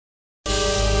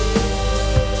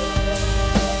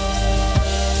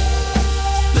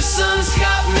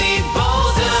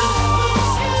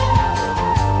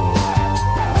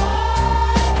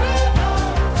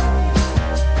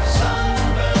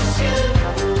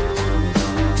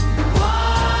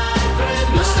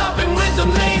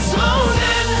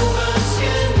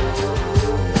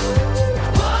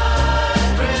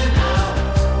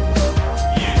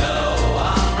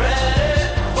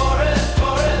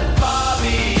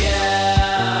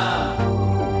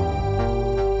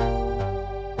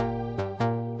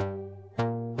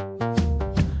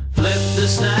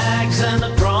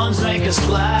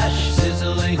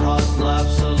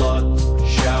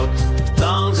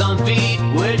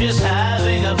just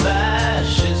having a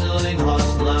bash, sizzling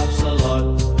hot, laughs a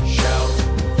lot, shout.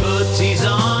 Footy's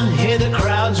on, hear the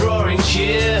crowds roaring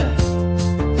cheer.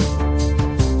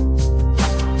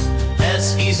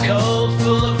 East cold,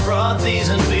 full of frothies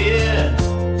and beer.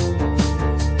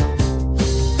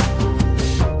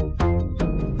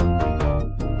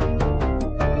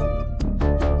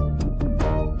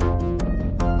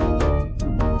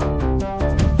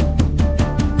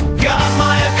 Got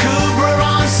my Akubra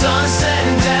on, sun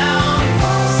setting down.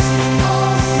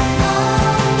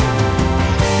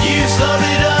 You slowed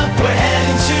it up, we're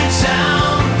heading to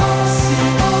town.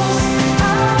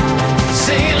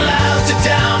 Singing loud to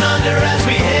down under as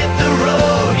we hit the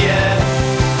road, yeah.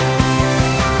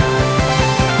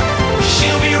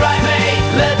 She'll be right, mate,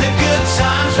 let the good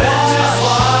times pass.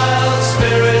 Wild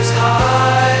spirits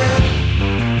high.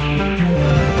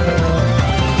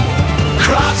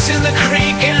 Crocs in the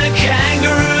creek and a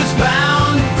kangaroo's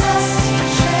bound.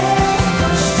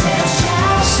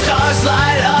 Stars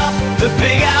light up the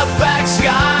big Outback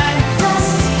sky.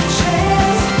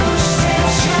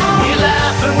 We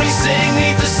laugh and we sing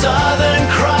neath the Southern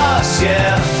Cross,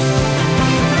 yeah.